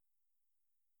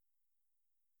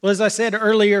Well, as I said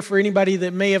earlier, for anybody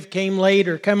that may have came late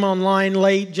or come online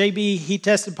late, JB, he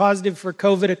tested positive for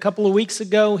COVID a couple of weeks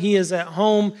ago. He is at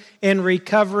home and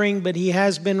recovering, but he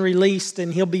has been released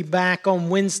and he'll be back on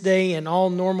Wednesday, and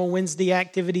all normal Wednesday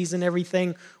activities and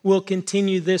everything will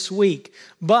continue this week.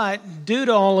 But due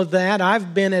to all of that,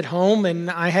 I've been at home and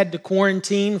I had to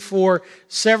quarantine for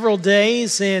several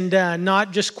days, and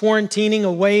not just quarantining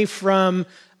away from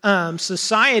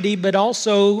society, but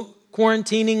also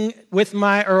quarantining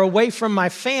away from my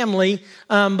family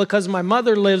because my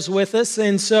mother lives with us,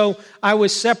 and so I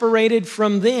was separated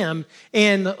from them.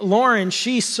 And Lauren,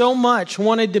 she so much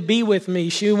wanted to be with me.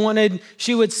 She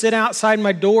would sit outside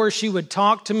my door, she would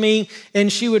talk to me,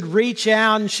 and she would reach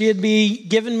out and she'd be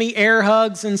giving me air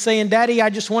hugs and saying, "Daddy, I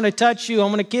just want to touch you. I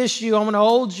want to kiss you. I want to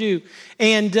hold you."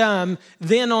 And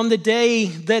then on the day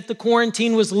that the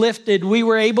quarantine was lifted, we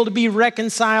were able to be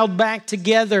reconciled back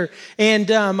together.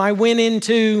 And I went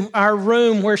into our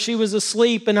room where she was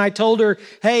asleep and I told her,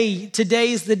 "Hey,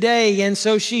 today's the day." And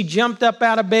so she jumped up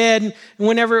out of bed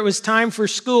whenever it was time for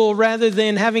school. Rather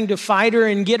than having to fight her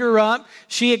and get her up,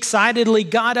 she excitedly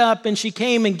got up and she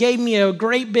came and gave me a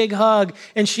great big hug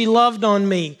and she loved on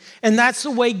me. And that's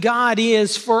the way God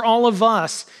is for all of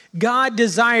us. God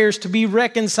desires to be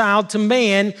reconciled to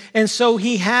man, and so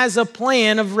he has a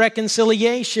plan of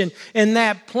reconciliation. And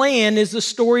that plan is the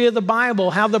story of the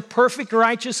Bible, how the perfect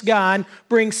righteous God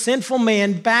brings sinful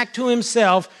man back to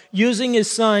himself using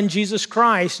his son, Jesus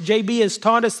Christ. JB has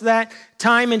taught us that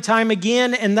time and time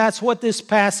again, and that's what this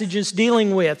passage is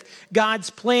dealing with, God's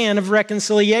plan of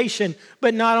reconciliation.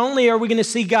 But not only are we going to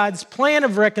see God's plan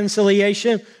of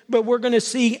reconciliation, but we're going to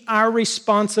see our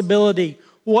responsibility.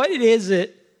 What is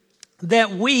it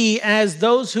that we, as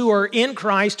those who are in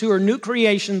Christ, who are new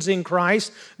creations in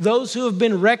Christ, those who have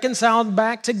been reconciled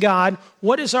back to God,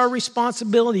 what is our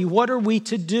responsibility? What are we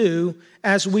to do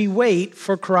as we wait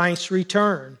for Christ's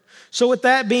return? So with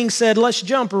that being said, let's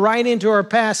jump right into our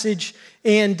passage,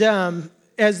 and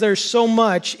as there's so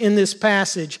much in this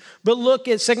passage. But look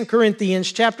at 2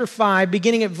 Corinthians chapter 5,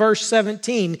 beginning at verse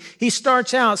 17. He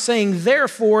starts out saying,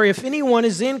 "Therefore, if anyone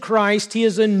is in Christ, he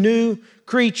is a new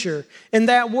creature." And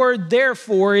that word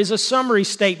 "therefore" is a summary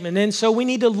statement. And so we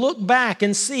need to look back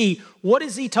and see, what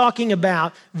is he talking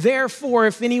about? Therefore,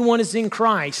 if anyone is in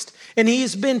Christ. And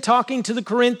he's been talking to the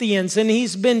Corinthians and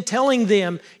he's been telling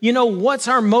them, what's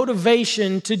our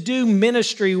motivation to do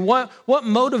ministry? What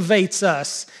motivates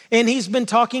us? And he's been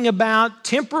talking about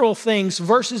temporal things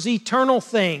versus eternal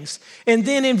things. And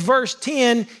then in verse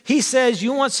 10, he says,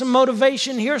 you want some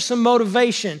motivation? Here's some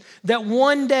motivation. That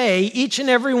one day, each and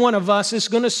every one of us is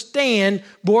going to stand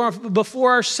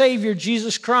before our Savior,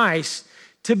 Jesus Christ,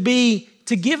 to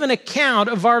give an account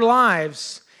of our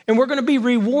lives. And we're going to be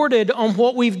rewarded on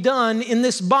what we've done in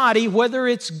this body, whether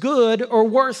it's good or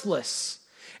worthless.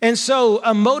 And so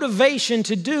a motivation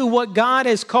to do what God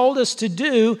has called us to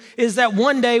do is that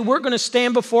one day we're going to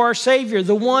stand before our Savior,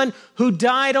 the one who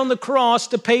died on the cross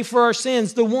to pay for our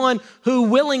sins, the one who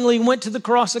willingly went to the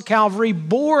cross of Calvary,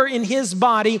 bore in his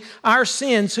body our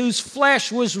sins, whose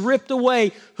flesh was ripped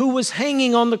away, who was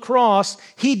hanging on the cross.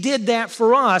 He did that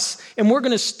for us, and we're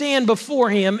going to stand before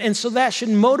him. And so that should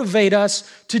motivate us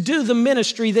to do the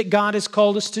ministry that God has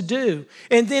called us to do.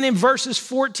 And then in verses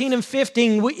 14 and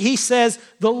 15, he says,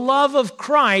 the love of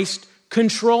Christ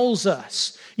controls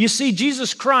us. You see,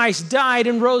 Jesus Christ died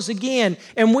and rose again,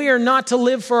 and we are not to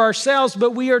live for ourselves,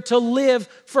 but we are to live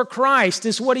for Christ,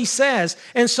 is what he says.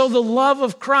 And so the love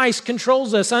of Christ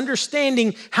controls us.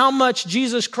 Understanding how much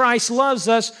Jesus Christ loves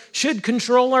us should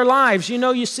control our lives.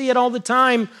 You see it all the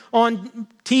time on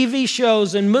TV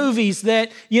shows and movies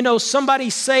that, somebody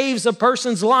saves a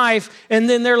person's life and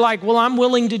then they're like, well, I'm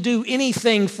willing to do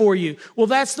anything for you. Well,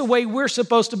 that's the way we're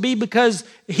supposed to be, because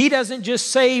he doesn't just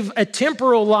save a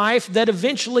temporal life that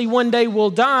eventually one day will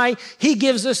die. He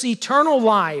gives us eternal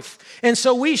life. And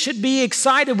so we should be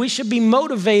excited. We should be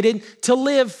motivated to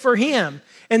live for him.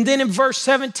 And then in verse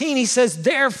 17, he says,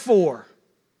 therefore,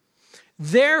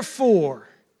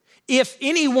 if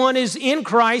anyone is in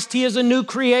Christ, he is a new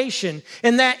creation.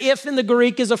 And that if in the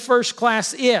Greek is a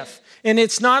first-class if. And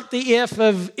it's not the if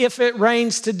of if it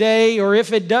rains today or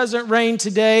if it doesn't rain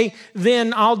today,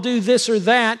 then I'll do this or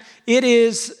that.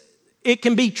 It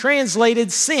can be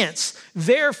translated since.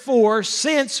 Therefore,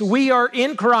 since we are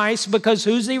in Christ, because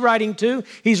who's he writing to?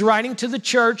 He's writing to the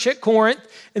church at Corinth.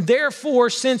 Therefore,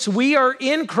 since we are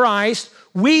in Christ,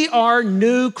 we are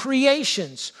new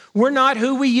creations. We're not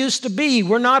who we used to be.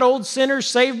 We're not old sinners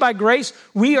saved by grace.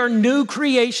 We are new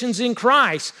creations in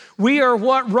Christ. We are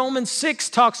what Romans 6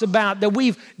 talks about, that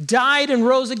we've died and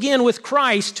rose again with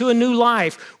Christ to a new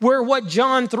life. We're what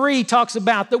John 3 talks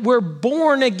about, that we're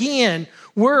born again.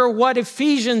 We're what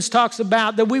Ephesians talks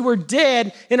about, that we were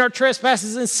dead in our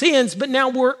trespasses and sins, but now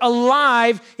we're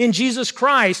alive in Jesus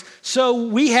Christ. So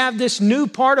we have this new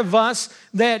part of us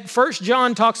that 1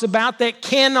 John talks about that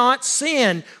cannot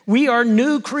sin. We are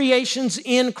new creations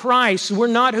in Christ. We're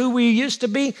not who we used to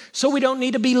be, so we don't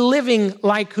need to be living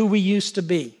like who we used to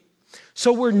be.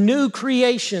 So we're new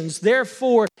creations.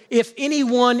 Therefore, if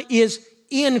anyone is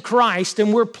in Christ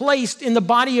and we're placed in the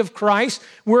body of Christ,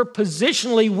 we're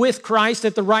positionally with Christ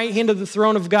at the right hand of the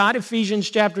throne of God, Ephesians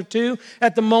chapter 2,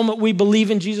 at the moment we believe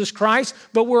in Jesus Christ.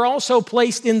 But we're also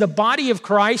placed in the body of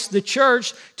Christ, the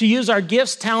church, to use our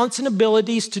gifts, talents, and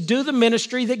abilities to do the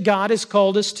ministry that God has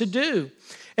called us to do.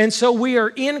 And so we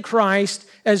are in Christ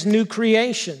as new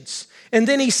creations. And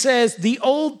then he says, the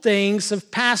old things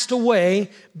have passed away.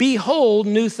 Behold,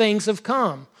 new things have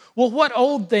come. Well, what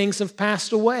old things have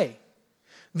passed away?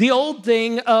 The old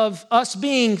thing of us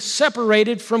being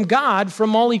separated from God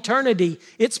from all eternity,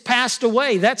 it's passed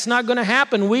away. That's not going to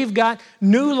happen. We've got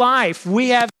new life. We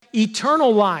have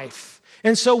eternal life.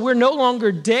 And so we're no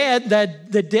longer dead,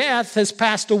 that the death has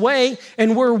passed away,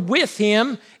 and we're with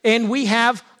him, and we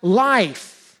have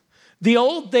life. The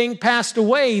old thing passed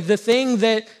away, the thing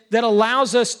that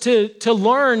allows us to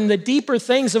learn the deeper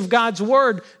things of God's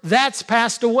word, that's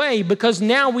passed away, because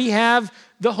now we have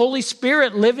the Holy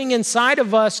Spirit living inside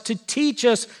of us to teach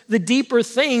us the deeper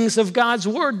things of God's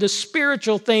word, the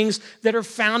spiritual things that are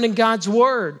found in God's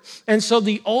word. And so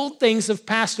the old things have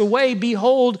passed away.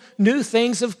 Behold, new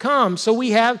things have come. So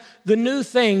we have the new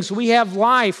things. We have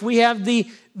life. We have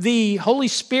the Holy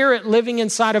Spirit living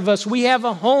inside of us. We have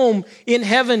a home in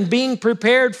heaven being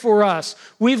prepared for us.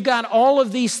 We've got all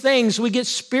of these things. We get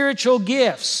spiritual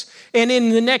gifts. And in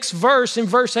the next verse, in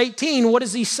verse 18, what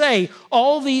does he say?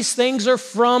 All these things are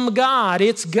from God.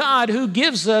 It's God who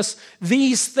gives us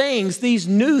these things, these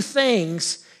new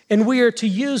things, and we are to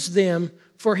use them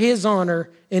for his honor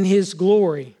and his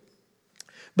glory.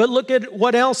 But look at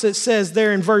what else it says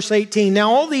there in verse 18. Now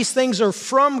all these things are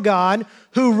from God,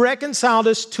 who reconciled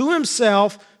us to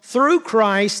himself through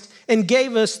Christ and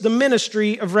gave us the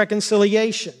ministry of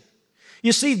reconciliation.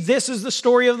 You see, this is the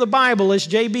story of the Bible, as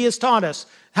JB has taught us,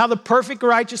 how the perfect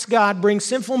righteous God brings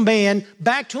sinful man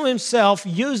back to himself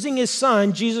using his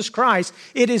son, Jesus Christ.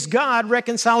 It is God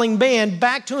reconciling man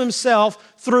back to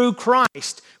himself through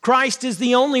Christ. Christ is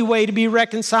the only way to be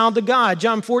reconciled to God.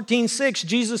 John 14:6,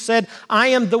 Jesus said, I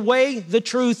am the way, the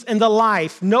truth, and the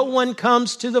life. No one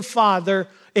comes to the Father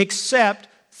except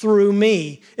through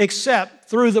me, except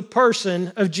through the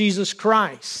person of Jesus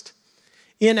Christ.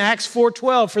 In Acts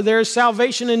 4:12, for there is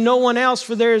salvation in no one else,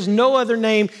 for there is no other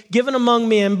name given among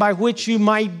men by which you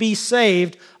might be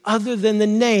saved other than the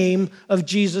name of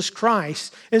Jesus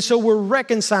Christ. And so we're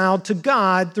reconciled to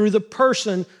God through the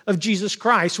person of Jesus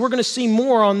Christ. We're going to see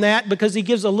more on that because he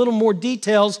gives a little more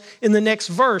details in the next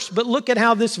verse. But look at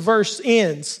how this verse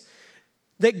ends.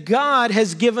 That God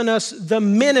has given us the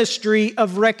ministry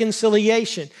of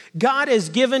reconciliation. God has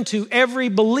given to every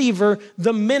believer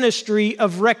the ministry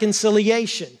of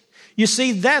reconciliation. You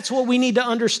see, that's what we need to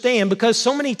understand, because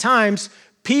so many times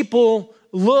people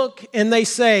look and they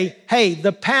say, hey,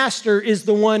 the pastor is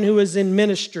the one who is in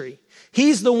ministry.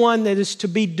 He's the one that is to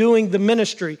be doing the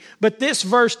ministry. But this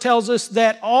verse tells us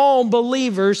that all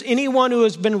believers, anyone who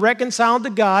has been reconciled to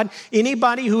God,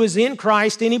 anybody who is in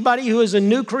Christ, anybody who is a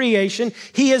new creation,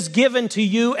 he has given to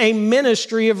you a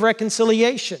ministry of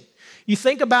reconciliation. You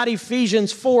think about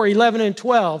Ephesians 4:11 and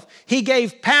 12. He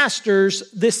gave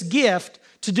pastors this gift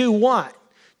to do what?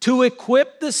 To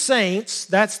equip the saints,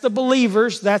 that's the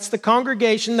believers, that's the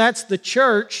congregation, that's the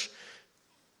church,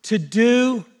 to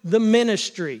do the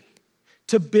ministry,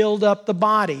 to build up the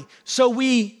body. So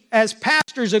we, as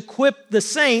pastors, equip the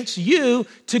saints, you,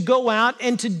 to go out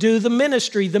and to do the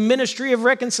ministry of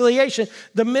reconciliation,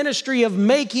 the ministry of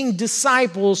making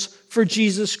disciples for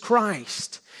Jesus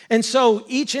Christ. And so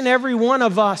each and every one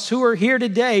of us who are here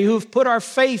today, who have put our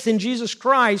faith in Jesus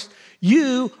Christ,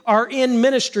 you are in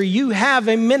ministry. You have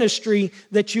a ministry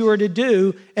that you are to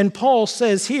do. And Paul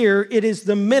says here, it is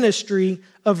the ministry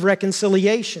of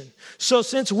reconciliation. So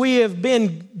since we have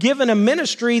been given a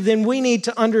ministry, then we need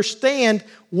to understand,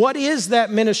 what is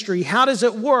that ministry? How does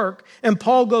it work? And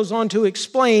Paul goes on to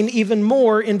explain even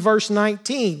more in verse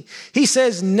 19. He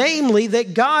says, namely,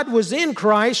 that God was in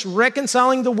Christ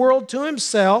reconciling the world to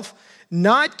himself,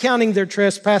 not counting their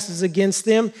trespasses against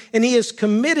them, and he has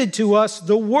committed to us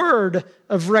the word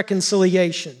of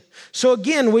reconciliation. So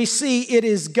again, we see it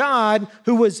is God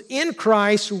who was in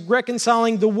Christ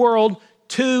reconciling the world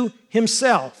to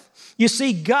himself. You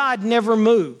see, God never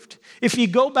moved. If you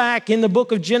go back in the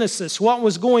book of Genesis, what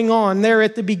was going on there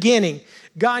at the beginning?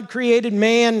 God created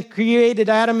man, created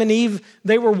Adam and Eve.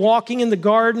 They were walking in the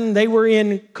garden. They were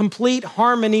in complete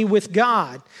harmony with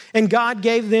God. And God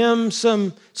gave them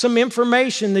some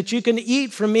information that you can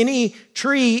eat from any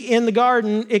tree in the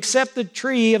garden except the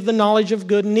tree of the knowledge of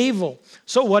good and evil.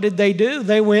 So what did they do?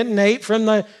 They went and ate from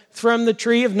the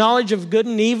tree of knowledge of good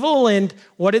and evil. And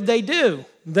what did they do?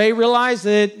 They realized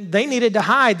that they needed to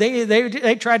hide.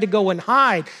 They tried to go and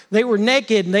hide. They were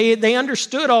naked. And they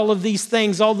understood all of these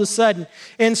things all of a sudden.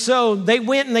 And so they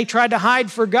went and they tried to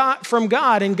hide from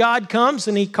God. And God comes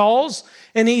and he calls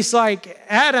and he's like,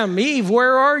 Adam, Eve,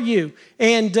 where are you?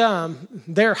 And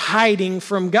they're hiding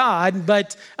from God,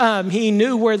 but he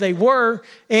knew where they were.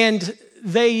 And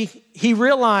he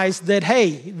realized that,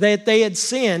 that they had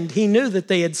sinned. He knew that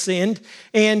they had sinned.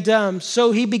 And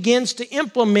so he begins to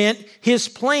implement his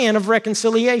plan of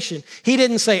reconciliation. He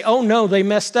didn't say, oh no, they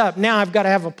messed up. Now I've got to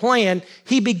have a plan.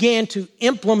 He began to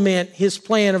implement his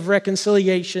plan of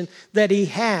reconciliation that he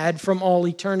had from all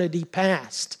eternity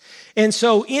past. And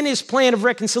so in his plan of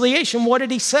reconciliation, what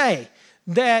did he say?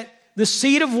 That the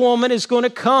seed of woman is going to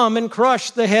come and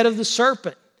crush the head of the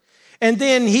serpent. And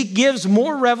then he gives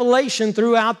more revelation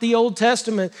throughout the Old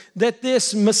Testament that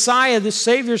this Messiah, this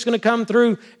Savior, is going to come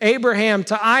through Abraham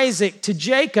to Isaac to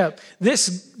Jacob.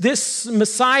 This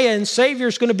Messiah and Savior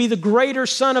is going to be the greater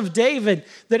son of David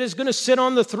that is going to sit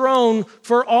on the throne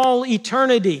for all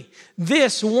eternity.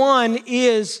 This one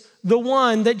is the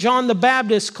one that John the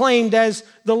Baptist claimed as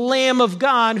the Lamb of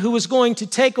God who was going to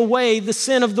take away the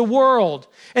sin of the world.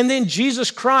 And then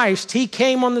Jesus Christ, he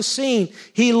came on the scene.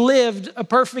 He lived a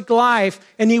perfect life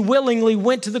and he willingly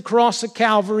went to the cross of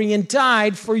Calvary and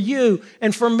died for you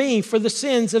and for me, for the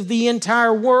sins of the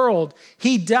entire world.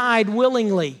 He died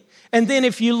willingly. And then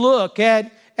if you look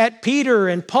at Peter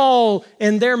and Paul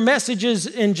and their messages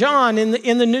and John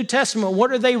in the New Testament,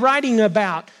 what are they writing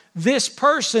about? This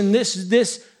person,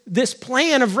 this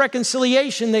plan of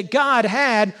reconciliation that God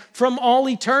had from all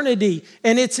eternity.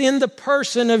 And it's in the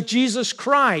person of Jesus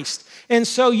Christ. And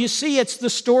so you see, it's the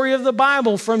story of the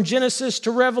Bible from Genesis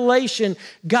to Revelation,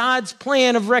 God's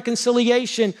plan of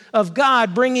reconciliation, of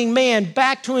God bringing man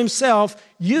back to himself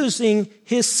using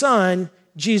his son,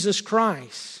 Jesus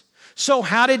Christ. So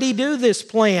how did he do this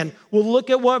plan? Well,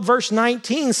 look at what verse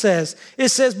 19 says. It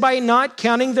says, by not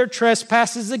counting their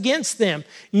trespasses against them.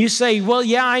 And you say, well,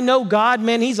 yeah, I know God,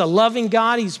 man, he's a loving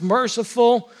God. He's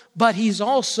merciful, but he's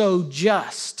also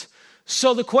just.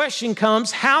 So the question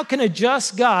comes, how can a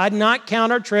just God not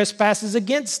count our trespasses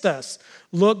against us?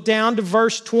 Look down to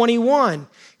verse 21.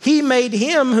 He made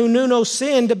him who knew no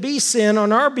sin to be sin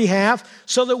on our behalf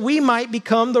so that we might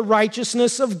become the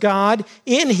righteousness of God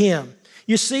in him.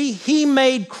 You see, he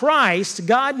made Christ,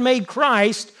 God made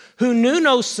Christ, who knew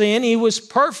no sin. He was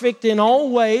perfect in all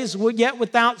ways, yet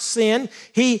without sin.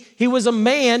 He was a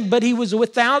man, but he was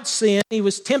without sin. He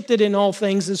was tempted in all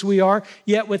things as we are,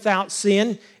 yet without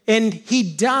sin. And he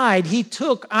died. He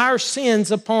took our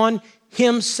sins upon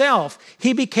himself.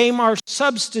 He became our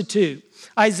substitute.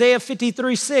 Isaiah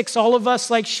 53:6, all of us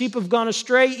like sheep have gone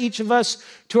astray, each of us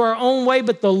to our own way,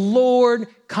 but the Lord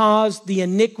caused the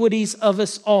iniquities of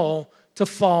us all to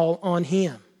fall on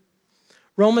him.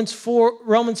 Romans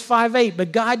 5:8,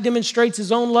 but God demonstrates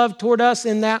his own love toward us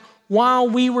in that while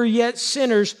we were yet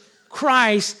sinners,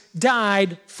 Christ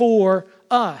died for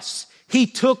us. He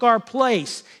took our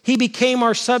place. He became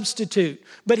our substitute.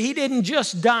 But he didn't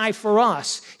just die for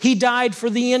us. He died for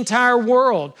the entire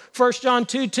world. 1 John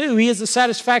 2:2, he is a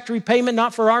satisfactory payment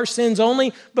not for our sins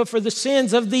only, but for the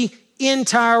sins of the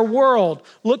entire world.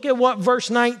 Look at what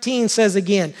verse 19 says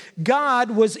again.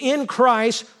 God was in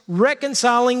Christ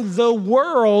reconciling the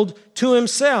world to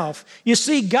himself. You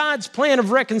see, God's plan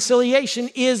of reconciliation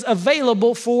is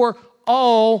available for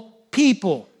all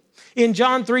people. In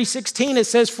John 3:16, it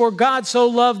says, for God so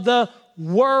loved the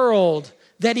world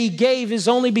that he gave his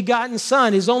only begotten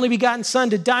son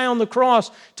to die on the cross,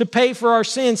 to pay for our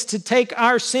sins, to take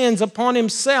our sins upon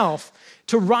himself,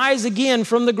 to rise again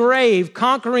from the grave,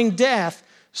 conquering death,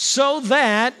 so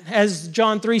that, as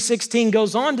John 3:16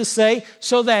 goes on to say,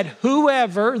 so that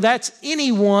whoever, that's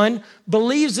anyone,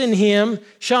 believes in him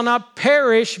shall not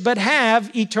perish but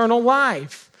have eternal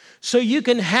life. So you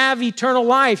can have eternal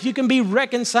life. You can be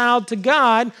reconciled to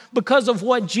God because of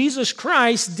what Jesus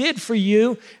Christ did for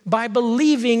you. By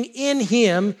believing in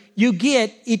him, you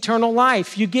get eternal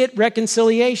life. You get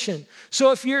reconciliation.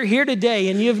 So if you're here today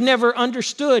and you've never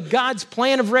understood God's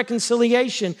plan of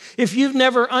reconciliation, if you've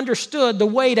never understood the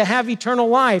way to have eternal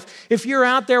life, if you're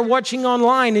out there watching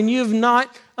online and you've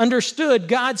not understood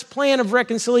God's plan of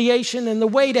reconciliation and the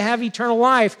way to have eternal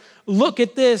life, look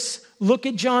at this Look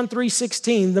at John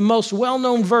 3:16, the most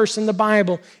well-known verse in the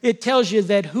Bible. It tells you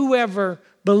that whoever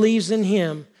believes in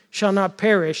him shall not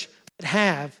perish, but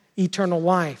have eternal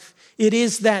life. It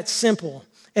is that simple,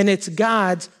 and it's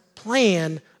God's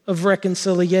plan of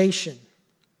reconciliation.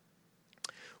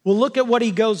 Well, look at what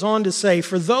he goes on to say.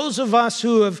 For those of us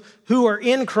who are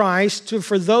in Christ,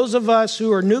 for those of us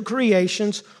who are new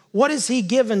creations, what has he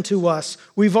given to us?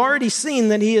 We've already seen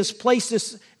that he has placed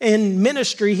us in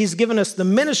ministry. He's given us the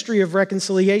ministry of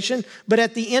reconciliation. But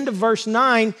at the end of verse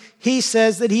 9, he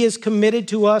says that he has committed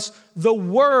to us the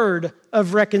word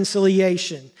of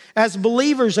reconciliation. As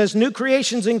believers, as new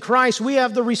creations in Christ, we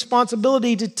have the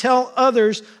responsibility to tell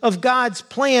others of God's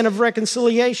plan of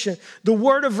reconciliation. The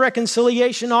word of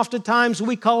reconciliation, oftentimes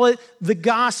we call it the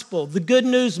gospel, the good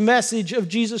news message of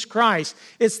Jesus Christ.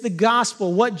 It's the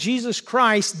gospel, what Jesus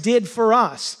Christ did for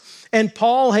us. And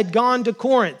Paul had gone to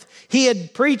Corinth. He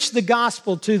had preached the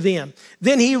gospel to them.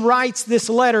 Then he writes this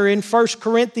letter in 1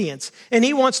 Corinthians, and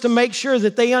he wants to make sure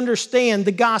that they understand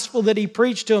the gospel that he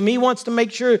preached to them. He wants to make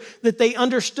sure that they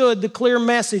understood the clear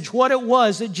message, what it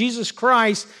was that Jesus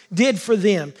Christ did for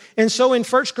them. And so in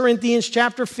 1 Corinthians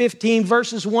chapter 15,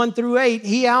 verses 1 through 8,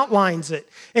 he outlines it.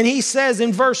 And he says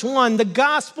in verse 1, the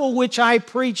gospel which I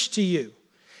preached to you.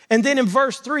 And then in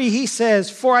verse 3, he says,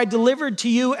 for I delivered to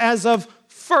you as of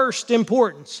first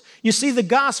importance. You see, the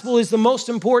gospel is the most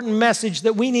important message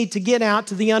that we need to get out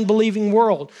to the unbelieving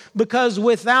world. Because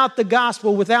without the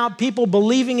gospel, without people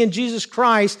believing in Jesus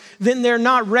Christ, then they're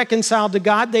not reconciled to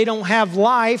God. They don't have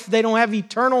life. They don't have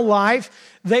eternal life.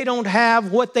 They don't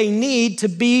have what they need to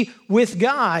be with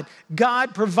God.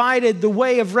 God provided the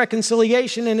way of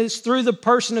reconciliation, and it's through the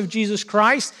person of Jesus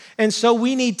Christ. And so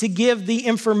we need to give the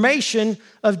information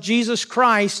of Jesus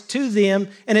Christ to them,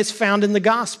 and it's found in the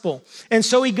gospel. And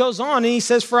so he goes on and he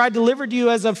says, for I delivered to you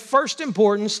as of first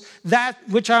importance that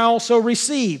which I also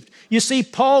received. You see,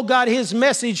 Paul got his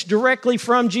message directly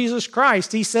from Jesus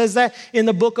Christ. He says that in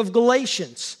the book of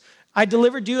Galatians. I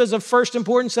delivered to you as of first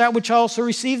importance that which I also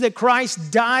received, that Christ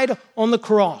died on the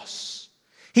cross.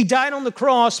 He died on the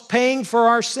cross paying for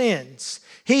our sins.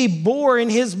 He bore in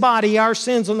his body our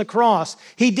sins on the cross.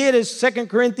 He did as 2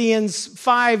 Corinthians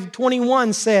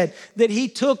 5:21 said, that he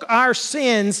took our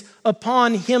sins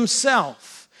upon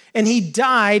himself and he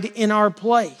died in our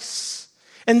place.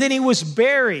 And then he was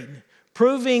buried,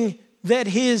 proving that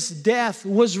his death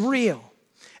was real.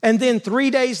 And then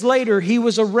 3 days later, he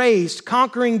was raised,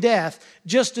 conquering death,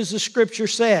 just as the scripture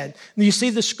said. You see,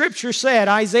 the scripture said,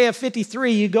 Isaiah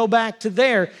 53, you go back to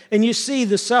there, and you see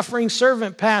the suffering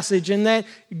servant passage, and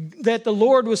that the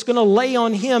Lord was going to lay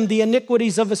on him the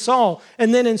iniquities of us all.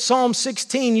 And then in Psalm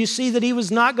 16, you see that he was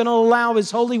not going to allow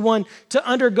his Holy One to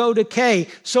undergo decay.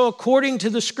 So according to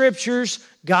the scriptures,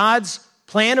 God's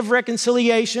plan of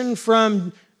reconciliation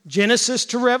from Genesis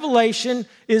to Revelation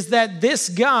is that this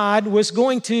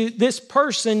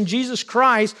person, Jesus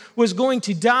Christ, was going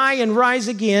to die and rise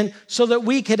again so that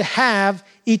we could have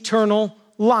eternal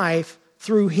life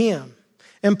through him.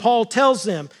 And Paul tells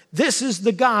them, this is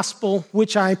the gospel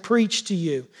which I preach to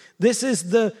you. This is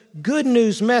the good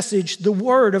news message, the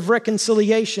word of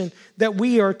reconciliation that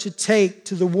we are to take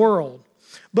to the world.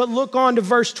 But look on to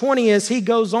verse 20 as he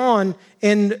goes on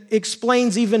and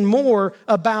explains even more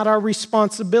about our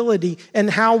responsibility and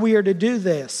how we are to do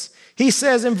this. He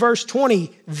says in verse 20,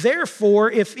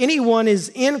 therefore, if anyone is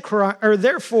in Christ, or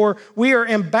therefore we are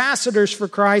ambassadors for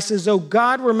Christ, as though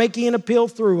God were making an appeal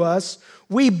through us,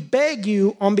 we beg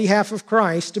you on behalf of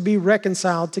Christ to be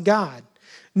reconciled to God.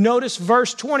 Notice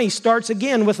verse 20 starts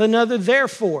again with another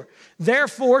therefore.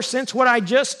 Therefore, since what I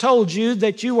just told you,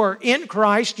 that you are in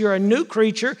Christ, you're a new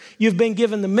creature, you've been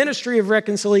given the ministry of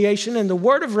reconciliation and the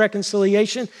word of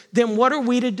reconciliation, then what are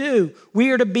we to do?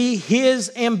 We are to be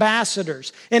his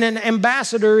ambassadors. And an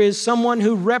ambassador is someone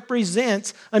who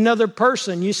represents another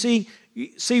person. You see,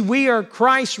 we are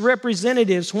Christ's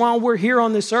representatives while we're here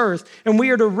on this earth, and we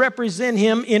are to represent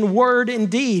him in word and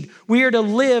deed. We are to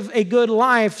live a good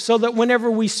life so that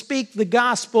whenever we speak the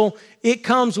gospel, it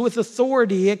comes with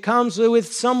authority. It comes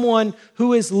with someone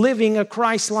who is living a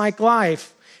Christ-like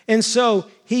life. And so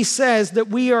he says that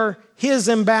we are his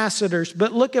ambassadors.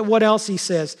 But look at what else he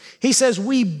says. He says,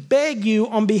 we beg you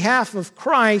on behalf of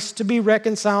Christ to be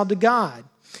reconciled to God.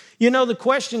 You know, the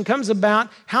question comes about,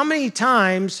 how many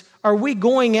times are we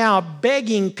going out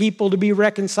begging people to be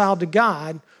reconciled to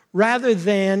God rather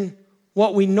than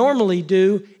what we normally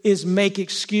do is make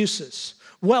excuses?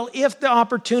 Well, if the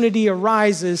opportunity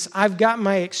arises, I've got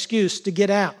my excuse to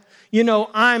get out.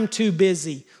 I'm too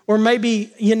busy. Or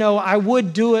maybe, I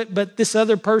would do it, but this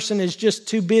other person is just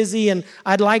too busy and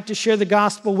I'd like to share the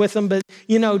gospel with them, but,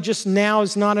 just now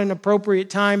is not an appropriate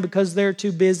time because they're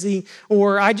too busy.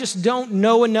 Or I just don't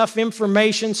know enough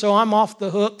information, so I'm off the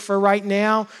hook for right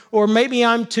now. Or maybe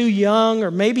I'm too young,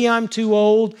 or maybe I'm too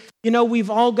old. We've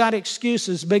all got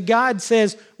excuses, but God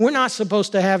says we're not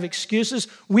supposed to have excuses.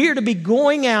 We are to be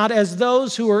going out as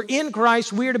those who are in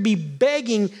Christ. We are to be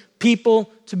begging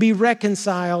people to be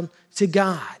reconciled to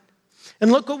God.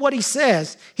 And look at what he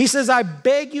says. He says, I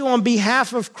beg you on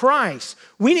behalf of Christ.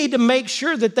 We need to make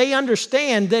sure that they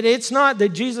understand that it's not that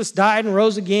Jesus died and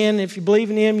rose again. If you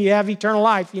believe in him, you have eternal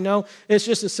life. It's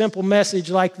just a simple message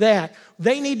like that.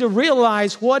 They need to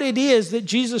realize what it is that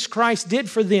Jesus Christ did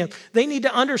for them. They need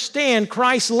to understand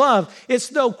Christ's love. It's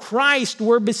though Christ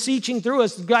were beseeching through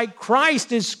us, like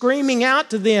Christ is screaming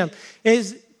out to them.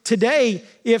 Today,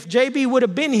 if JB would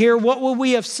have been here, what would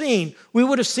we have seen? We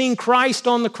would have seen Christ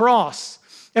on the cross.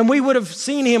 And we would have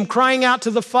seen him crying out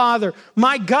to the Father,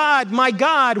 my God,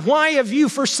 why have you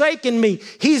forsaken me?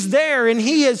 He's there and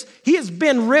he has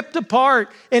been ripped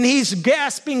apart and he's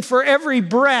gasping for every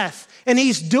breath. And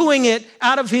he's doing it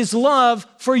out of his love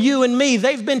for you and me.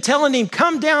 They've been telling him,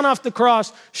 come down off the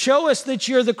cross. Show us that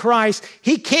you're the Christ.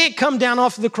 He can't come down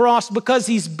off the cross because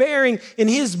he's bearing in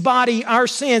his body our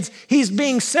sins. He's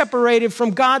being separated from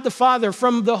God the Father,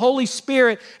 from the Holy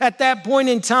Spirit at that point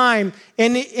in time.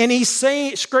 And he's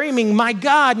screaming, my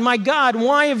God,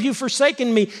 why have you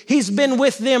forsaken me? He's been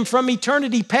with them from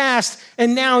eternity past.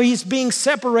 And now he's being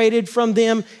separated from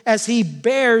them as he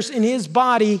bears in his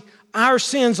body our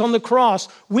sins on the cross.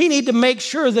 We need to make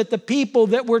sure that the people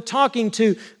that we're talking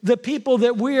to, the people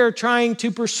that we are trying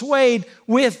to persuade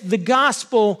with the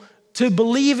gospel to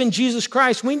believe in Jesus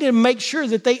Christ, we need to make sure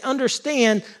that they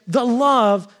understand the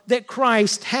love that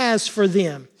Christ has for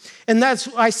them. And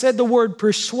I said the word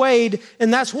persuade,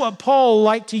 and that's what Paul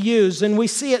liked to use. And we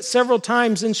see it several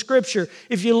times in Scripture.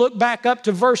 If you look back up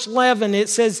to verse 11, it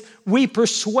says, we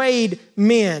persuade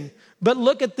men. But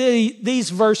look at these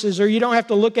verses, or you don't have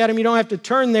to look at them, you don't have to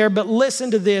turn there, but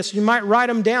listen to this. You might write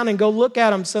them down and go look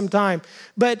at them sometime.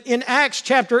 But in Acts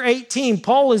chapter 18,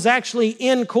 Paul is actually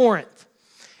in Corinth.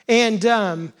 And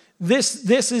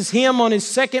this is him on his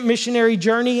second missionary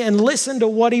journey, and listen to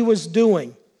what he was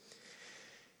doing.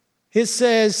 It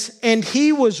says, and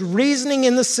he was reasoning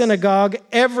in the synagogue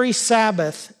every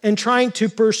Sabbath and trying to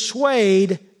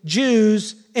persuade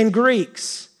Jews and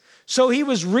Greeks. So he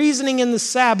was reasoning in the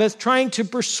Sabbath, trying to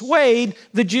persuade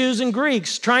the Jews and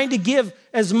Greeks, trying to give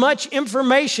as much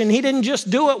information. He didn't just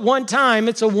do it one time.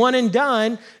 It's a one and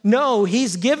done. No,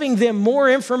 he's giving them more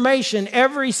information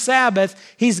every Sabbath.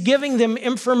 He's giving them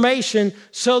information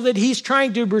so that he's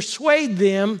trying to persuade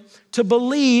them to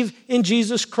believe in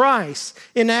Jesus Christ.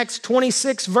 In Acts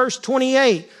 26, verse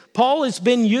 28, Paul has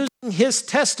been using his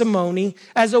testimony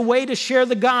as a way to share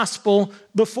the gospel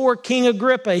before King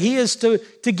Agrippa. He is to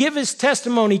give his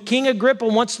testimony. King Agrippa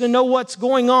wants to know what's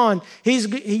going on. He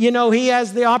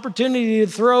has the opportunity to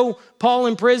throw Paul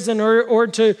in prison or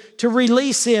to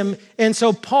release him. And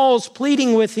so Paul's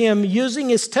pleading with him, using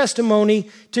his testimony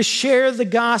to share the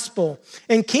gospel.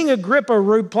 And King Agrippa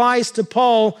replies to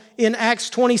Paul in Acts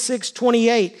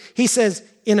 26:28. He says,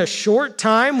 in a short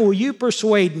time, will you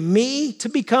persuade me to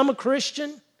become a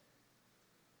Christian?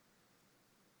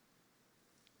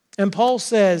 And Paul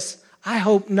says, I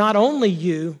hope not only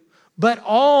you, but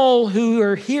all who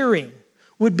are hearing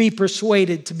would be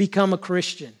persuaded to become a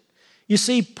Christian. You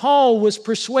see, Paul was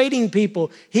persuading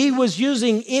people. He was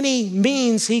using any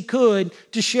means he could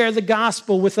to share the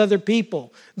gospel with other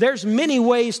people. There's many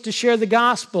ways to share the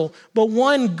gospel, but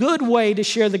one good way to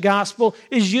share the gospel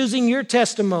is using your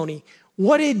testimony.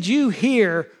 What did you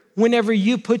hear whenever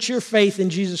you put your faith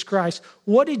in Jesus Christ?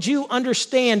 What did you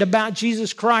understand about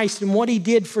Jesus Christ and what he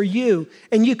did for you?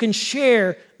 And you can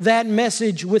share that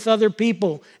message with other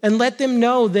people and let them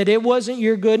know that it wasn't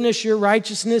your goodness, your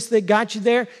righteousness that got you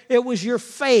there. It was your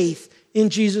faith in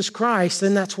Jesus Christ.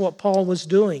 And that's what Paul was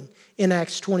doing in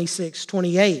Acts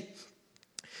 26:28.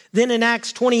 Then in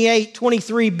Acts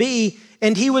 28:23b,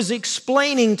 and he was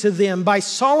explaining to them by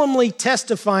solemnly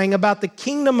testifying about the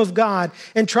kingdom of God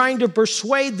and trying to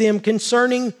persuade them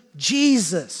concerning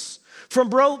Jesus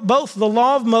from both the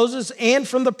law of Moses and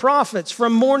from the prophets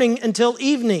from morning until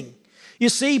evening. You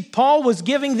see, Paul was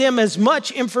giving them as much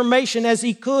information as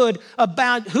he could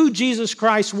about who Jesus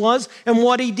Christ was and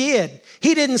what he did.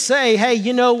 He didn't say, hey,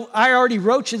 I already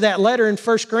wrote you that letter in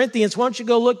 1 Corinthians. Why don't you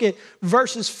go look at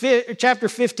chapter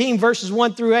 15, verses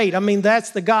 1 through 8. I mean,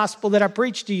 that's the gospel that I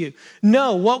preached to you.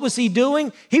 No, what was he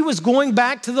doing? He was going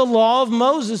back to the law of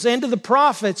Moses and to the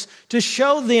prophets to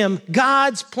show them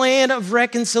God's plan of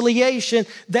reconciliation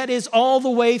that is all the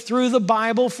way through the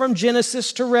Bible from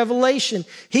Genesis to Revelation.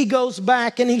 He goes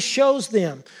back and he shows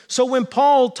them. So when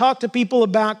Paul talked to people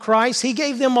about Christ, he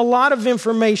gave them a lot of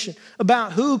information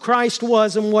about who Christ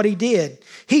was and what he did.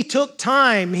 He took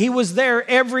time. He was there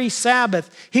every Sabbath.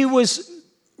 He was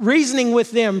reasoning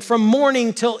with them from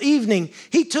morning till evening.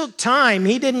 He took time.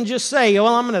 He didn't just say,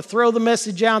 well, I'm going to throw the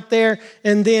message out there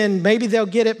and then maybe they'll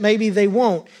get it, maybe they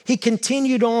won't. He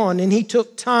continued on and he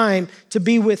took time to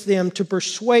be with them, to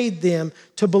persuade them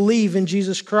to believe in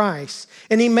Jesus Christ.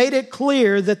 And he made it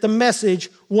clear that the message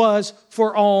was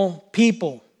for all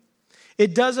people.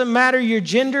 It doesn't matter your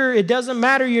gender. It doesn't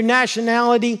matter your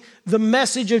nationality. The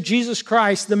message of Jesus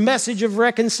Christ, the message of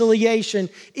reconciliation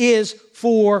is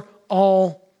for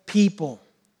all people.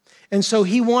 And so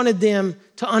he wanted them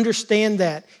to understand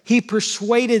that. He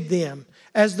persuaded them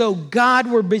as though God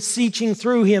were beseeching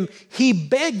through him. He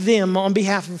begged them on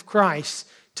behalf of Christ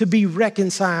to be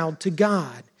reconciled to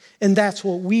God. And that's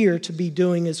what we are to be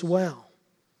doing as well.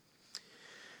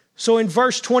 So in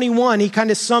verse 21, he kind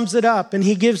of sums it up and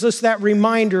he gives us that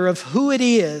reminder of who it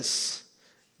is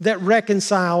that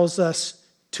reconciles us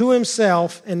to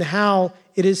himself and how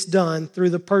it is done through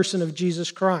the person of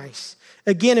Jesus Christ.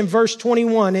 Again, in verse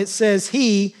 21, it says,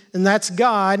 he, and that's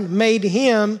God, made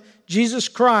him, Jesus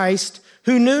Christ,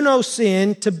 who knew no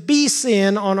sin, to be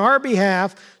sin on our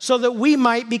behalf so that we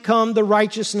might become the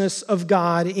righteousness of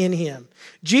God in him.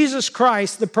 Jesus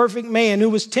Christ, the perfect man who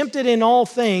was tempted in all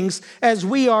things as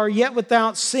we are, yet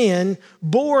without sin,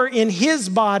 bore in his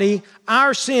body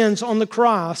our sins on the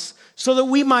cross so that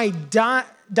we might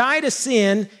die to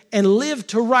sin and live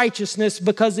to righteousness,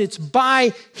 because it's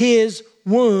by his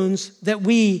wounds that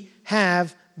we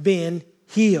have been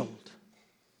healed.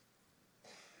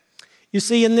 You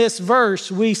see, in this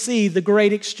verse, we see the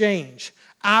great exchange.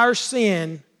 Our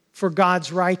sin for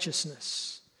God's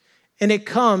righteousness. And it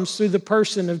comes through the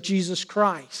person of Jesus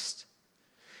Christ.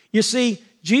 You see,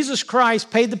 Jesus Christ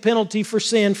paid the penalty for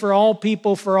sin for all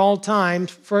people, for all time.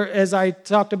 For, as I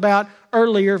talked about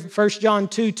earlier, 1 John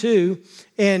 2:2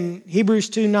 and Hebrews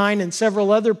 2:9 and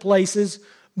several other places.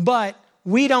 But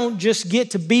we don't just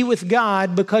get to be with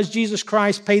God because Jesus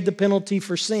Christ paid the penalty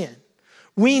for sin.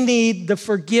 We need the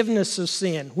forgiveness of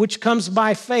sin, which comes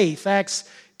by faith, Acts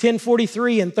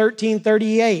 10:43 and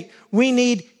 13:38. We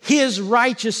need his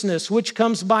righteousness, which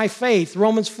comes by faith,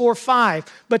 Romans 4:5.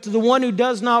 But to the one who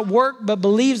does not work, but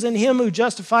believes in him who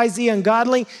justifies the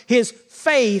ungodly, his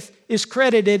faith is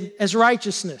credited as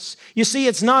righteousness. You see,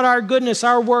 it's not our goodness,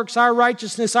 our works, our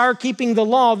righteousness, our keeping the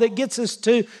law that gets us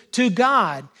to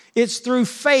God. It's through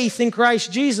faith in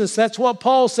Christ Jesus. That's what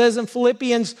Paul says in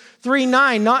Philippians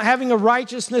 3:9, not having a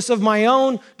righteousness of my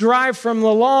own derived from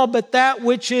the law, but that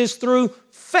which is through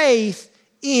faith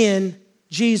in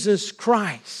Jesus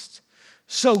Christ.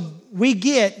 So we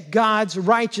get God's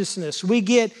righteousness. We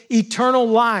get eternal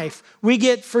life. We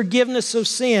get forgiveness of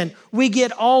sin. We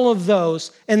get all of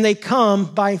those, and they come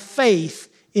by faith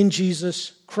in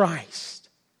Jesus Christ.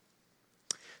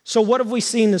 So what have we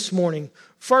seen this morning?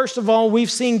 First of all, we've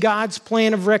seen God's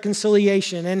plan of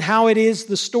reconciliation and how it is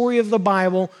the story of the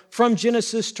Bible from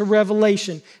Genesis to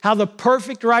Revelation. How the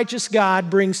perfect righteous God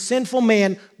brings sinful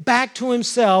man back to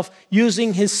himself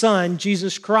using his Son,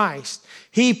 Jesus Christ.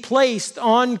 He placed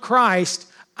on Christ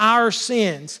our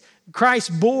sins.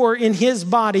 Christ bore in his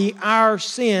body our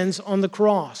sins on the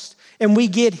cross. And we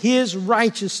get his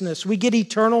righteousness. We get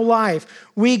eternal life.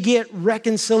 We get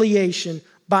reconciliation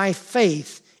by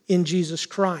faith in Jesus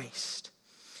Christ.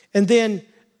 And then,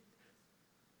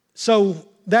 so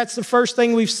that's the first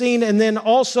thing we've seen. And then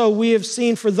also we have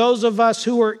seen for those of us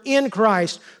who are in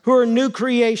Christ, who are new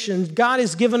creations, God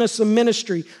has given us a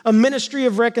ministry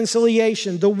of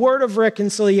reconciliation, the word of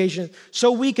reconciliation, so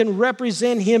we can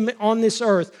represent him on this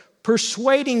earth,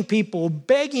 persuading people,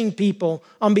 begging people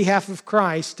on behalf of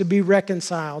Christ to be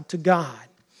reconciled to God.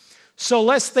 So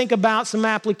let's think about some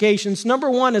applications.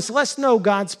 Number one is let's know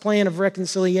God's plan of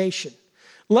reconciliation.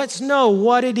 Let's know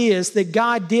what it is that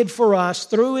God did for us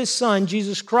through his Son,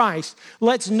 Jesus Christ.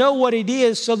 Let's know what it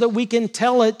is so that we can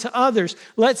tell it to others.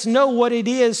 Let's know what it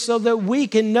is so that we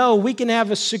can know, we can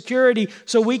have a security,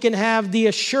 so we can have the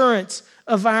assurance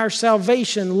of our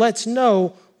salvation. Let's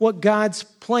know what God's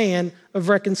plan of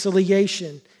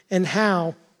reconciliation and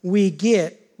how we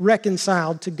get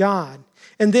reconciled to God.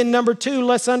 And then number two,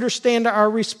 let's understand our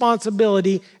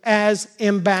responsibility as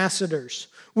ambassadors.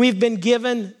 We've been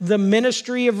given the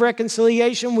ministry of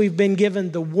reconciliation. We've been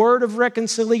given the word of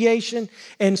reconciliation.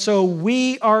 And so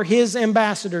we are his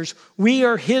ambassadors. We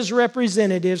are his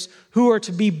representatives who are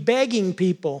to be begging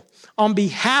people on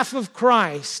behalf of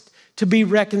Christ to be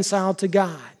reconciled to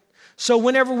God. So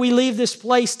whenever we leave this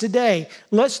place today,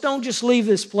 let's don't just leave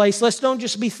this place. Let's don't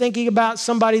just be thinking about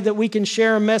somebody that we can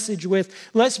share a message with.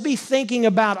 Let's be thinking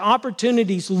about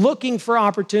opportunities, looking for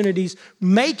opportunities,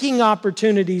 making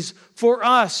opportunities for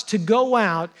us to go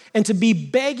out and to be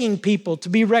begging people to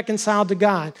be reconciled to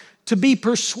God, to be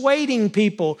persuading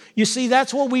people. You see,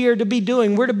 that's what we are to be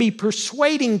doing. We're to be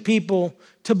persuading people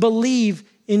to believe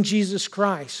in Jesus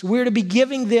Christ. We're to be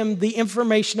giving them the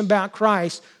information about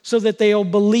Christ so that they'll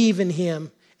believe in him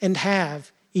and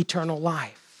have eternal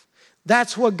life.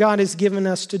 That's what God has given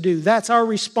us to do. That's our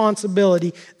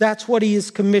responsibility. That's what he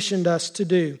has commissioned us to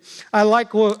do. I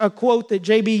like a quote that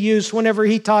JB used whenever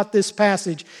he taught this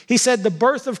passage. He said, "The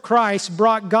birth of Christ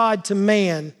brought God to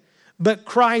man, but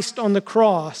Christ on the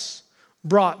cross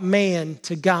brought man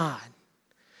to God."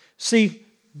 See,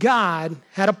 God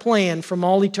had a plan from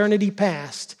all eternity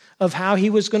past of how he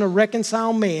was going to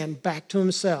reconcile man back to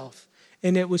himself.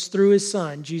 And it was through his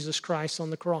son, Jesus Christ, on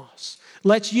the cross.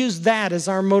 Let's use that as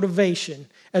our motivation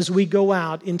as we go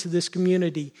out into this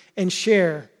community and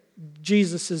share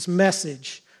Jesus'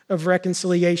 message of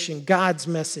reconciliation, God's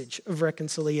message of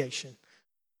reconciliation.